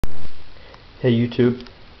Hey YouTube,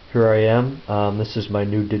 here I am. This is my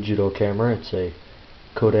new digital camera. It's a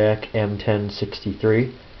Kodak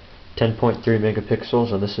M1063, 10.3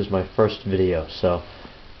 megapixels, and this is my first video. So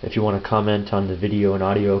if you want to comment on the video and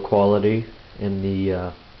audio quality in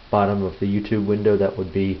the bottom of the YouTube window, that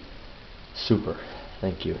would be super.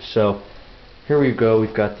 Thank you. So here we go.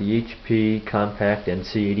 We've got the HP Compaq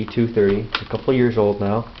nc8230. It's a couple years old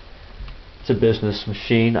now. It's a business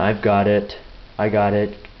machine. I got it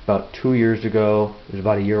about 2 years ago. It was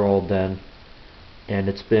about a year old then, and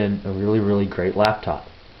it's been a really great laptop.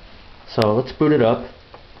 So let's boot it up,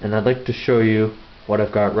 and I'd like to show you what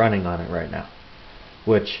I've got running on it right now,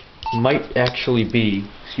 which might actually be,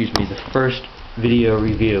 the first video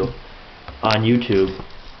review on YouTube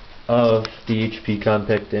of the HP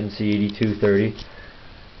Compaq nc8230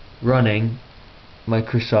 running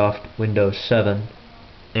Microsoft Windows 7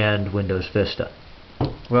 and Windows Vista.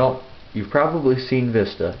 Well, you've probably seen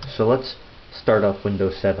Vista, so let's start off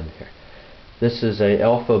Windows 7 here. This is a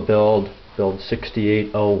alpha build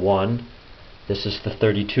 6801. This is the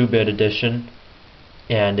 32-bit edition,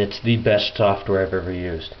 and it's the best software I've ever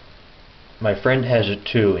used. My friend has it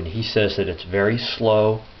too, and he says that it's very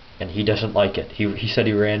slow, and he doesn't like it. He said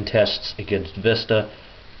he ran tests against Vista,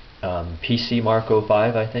 PC Mark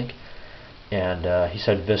 05, I think, and he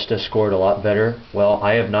said Vista scored a lot better. Well,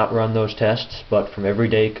 I have not run those tests, but from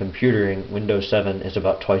everyday computering, Windows 7 is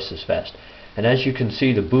about twice as fast. And as you can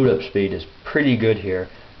see, the boot up speed is pretty good here.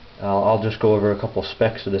 I'll just go over a couple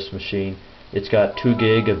specs of this machine. It's got 2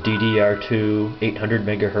 gig of DDR2, 800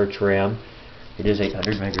 megahertz RAM. It is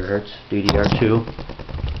 800 megahertz DDR2.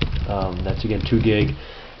 That's again 2 gig.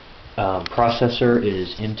 Processor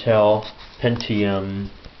is Intel Pentium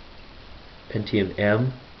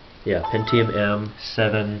M. Yeah, Pentium M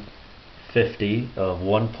 750 of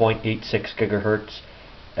 1.86 gigahertz,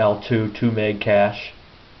 L2 2 meg cache.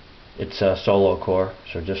 It's a solo core,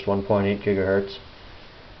 so just 1.8 gigahertz.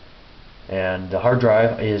 And the hard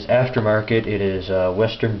drive is aftermarket. It is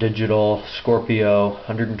Western Digital Scorpio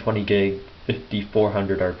 120 gig,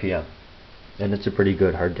 5400 RPM, and it's a pretty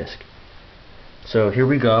good hard disk. So here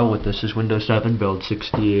we go. This is Windows 7 build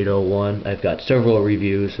 6801. I've got several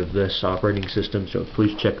reviews of this operating system, so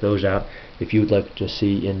please check those out if you'd like to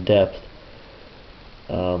see in depth.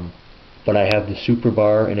 But I have the super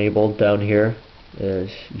bar enabled down here, as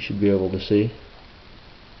you should be able to see.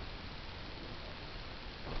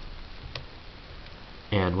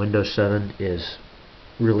 And Windows 7 is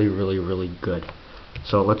really good.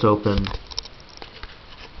 So let's open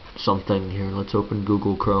something here. Let's open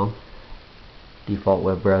Google Chrome, default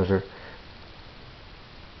web browser,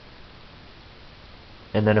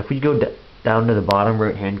 and then if we go down to the bottom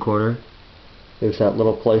right hand corner, there's that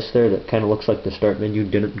little place there that kind of looks like the start menu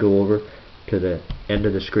didn't go over to the end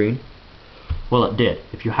of the screen. Well, it did.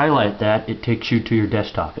 If you highlight that, it takes you to your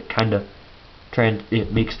desktop.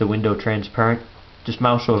 It makes the window transparent. Just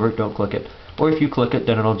mouse over it, don't click it. Or if you click it,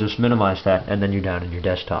 then it'll just minimize that, and then you're down in your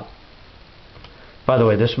desktop. By the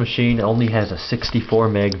way, this machine only has a 64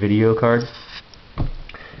 meg video card,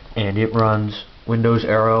 and it runs Windows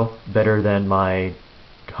Aero better than my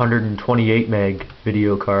 128 meg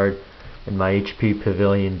video card and my HP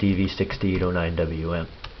Pavilion DV6809WM.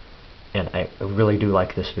 And I really do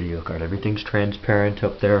like this video card. Everything's transparent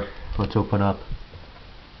up there. Let's open up,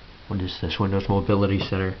 what is this, Windows Mobility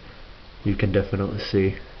Center. You can definitely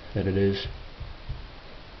see that it is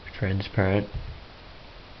transparent,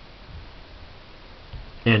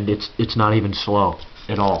 and it's not even slow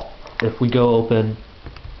at all. If we go open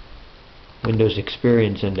Windows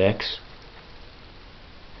Experience Index,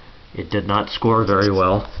 it did not score very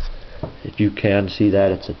well. If you can see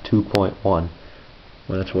that, it's a 2.1. Well,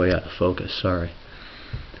 that's way out of focus, sorry.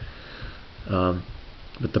 But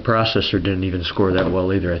the processor didn't even score that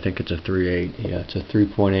well either. I think it's a 3.8. Yeah, it's a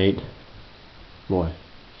 3.8. Boy,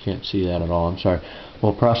 can't see that at all, I'm sorry.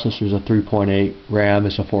 Well, processor's a 3.8, RAM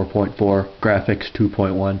is a 4.4, graphics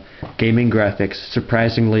 2.1, gaming graphics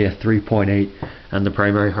surprisingly a 3.8, and the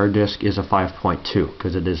primary hard disk is a 5.2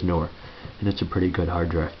 because it is newer, and it's a pretty good hard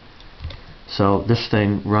drive. So this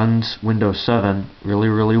thing runs Windows 7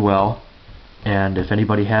 really well, and if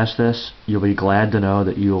anybody has this, you'll be glad to know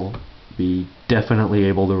that you'll be definitely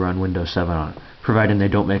able to run Windows 7 on it, providing they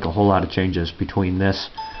don't make a whole lot of changes between this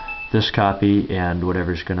copy and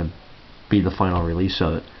whatever's going to be the final release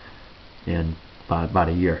of it in about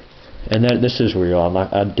a year. And this is real.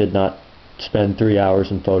 I did not spend 3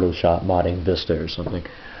 hours in Photoshop modding Vista or something.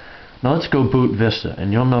 Now let's go boot Vista,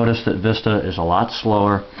 and you'll notice that Vista is a lot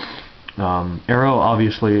slower. Aero,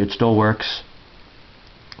 obviously, it still works,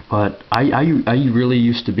 but I really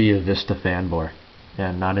used to be a Vista fanboy,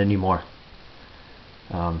 and not anymore.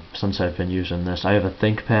 since I've been using this. I have a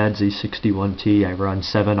ThinkPad Z61T. I run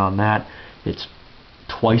 7 on that. It's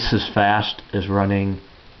twice as fast as running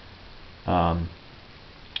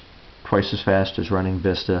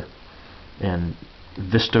Vista, and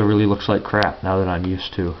Vista really looks like crap now that I'm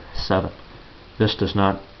used to 7. Vista's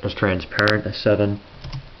not as transparent as 7,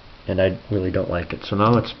 and I really don't like it. So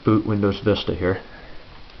now let's boot Windows Vista here.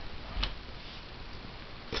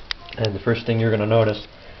 And the first thing you're going to notice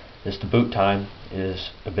is the boot time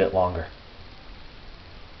is a bit longer.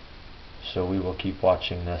 So we will keep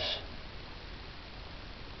watching this,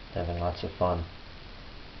 having lots of fun.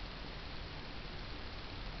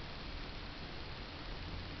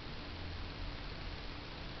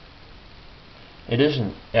 It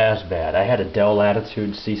isn't as bad. I had a Dell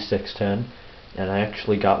Latitude C610, and I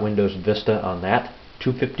actually got Windows Vista on that.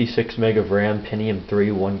 256 meg of RAM, Pentium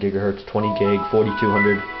 3, 1 gigahertz, 20 gig,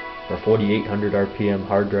 4200 or 4800 RPM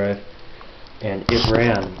hard drive, and it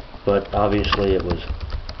ran, but obviously it was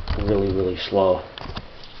really slow.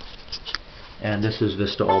 And this is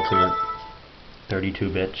Vista Ultimate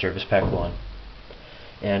 32-bit Service Pack 1,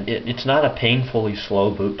 and it's not a painfully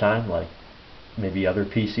slow boot time like maybe other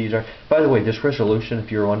PCs are. By the way, this resolution, if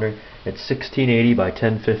you're wondering, it's 1680 by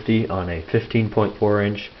 1050 on a 15.4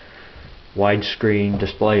 inch widescreen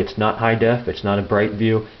display. It's not high def, it's not a bright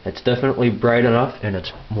view. It's definitely bright enough, and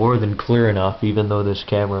it's more than clear enough, even though this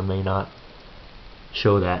camera may not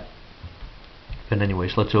show that. But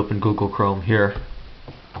anyways, let's open Google Chrome here,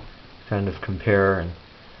 kind of compare, and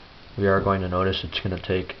we are going to notice it's going to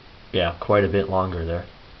take, quite a bit longer there.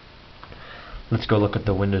 Let's go look at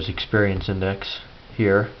the Windows Experience Index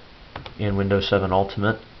here. In Windows 7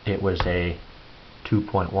 Ultimate, it was a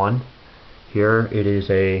 2.1. Here it is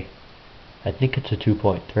I think it's a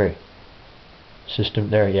 2.3. System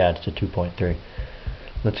there, it's a 2.3.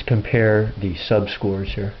 Let's compare the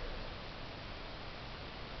sub-scores here.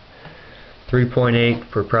 3.8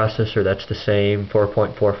 for processor, that's the same.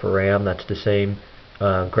 4.4 for RAM, that's the same.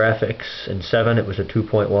 Graphics in 7, it was a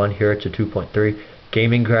 2.1. Here it's a 2.3.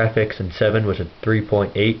 Gaming graphics in 7 was a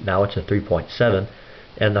 3.8. Now it's a 3.7.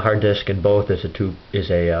 And the hard disk in both is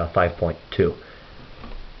a 5.2.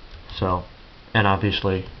 So, and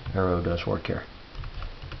obviously Arrow does work here,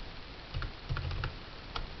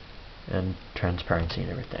 and transparency and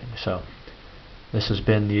everything. So this has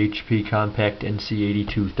been the HP Compaq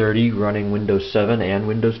nc8230 running Windows 7 and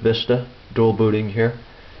Windows Vista, dual booting here.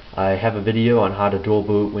 I have a video on how to dual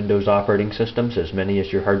boot Windows operating systems, as many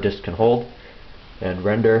as your hard disk can hold and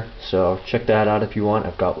render, so check that out if you want.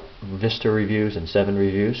 I've got Vista reviews and 7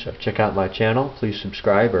 reviews, so check out my channel. Please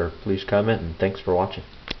subscribe or please comment, and thanks for watching.